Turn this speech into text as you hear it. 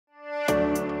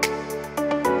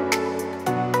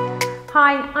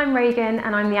Hi, I'm Reagan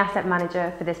and I'm the asset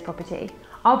manager for this property.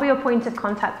 I'll be your point of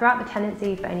contact throughout the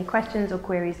tenancy for any questions or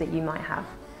queries that you might have.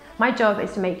 My job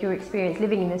is to make your experience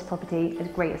living in this property as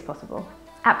great as possible.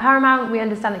 At Paramount, we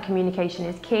understand that communication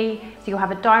is key, so you'll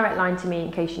have a direct line to me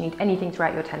in case you need anything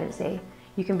throughout your tenancy.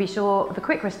 You can be sure of a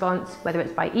quick response, whether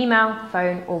it's by email,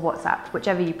 phone or WhatsApp,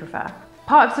 whichever you prefer.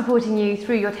 Part of supporting you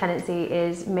through your tenancy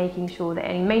is making sure that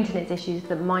any maintenance issues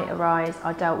that might arise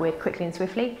are dealt with quickly and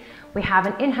swiftly. We have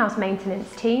an in-house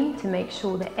maintenance team to make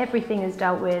sure that everything is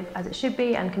dealt with as it should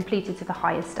be and completed to the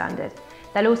highest standard.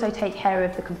 They'll also take care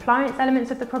of the compliance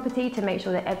elements of the property to make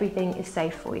sure that everything is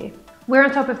safe for you. We're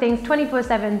on top of things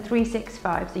 24/7,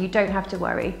 365, so you don't have to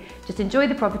worry. Just enjoy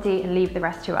the property and leave the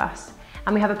rest to us.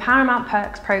 And we have a Paramount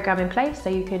Perks program in place, so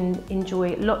you can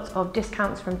enjoy lots of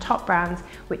discounts from top brands,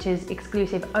 which is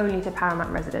exclusive only to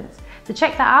Paramount residents. So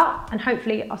check that out, and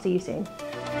hopefully I'll see you soon.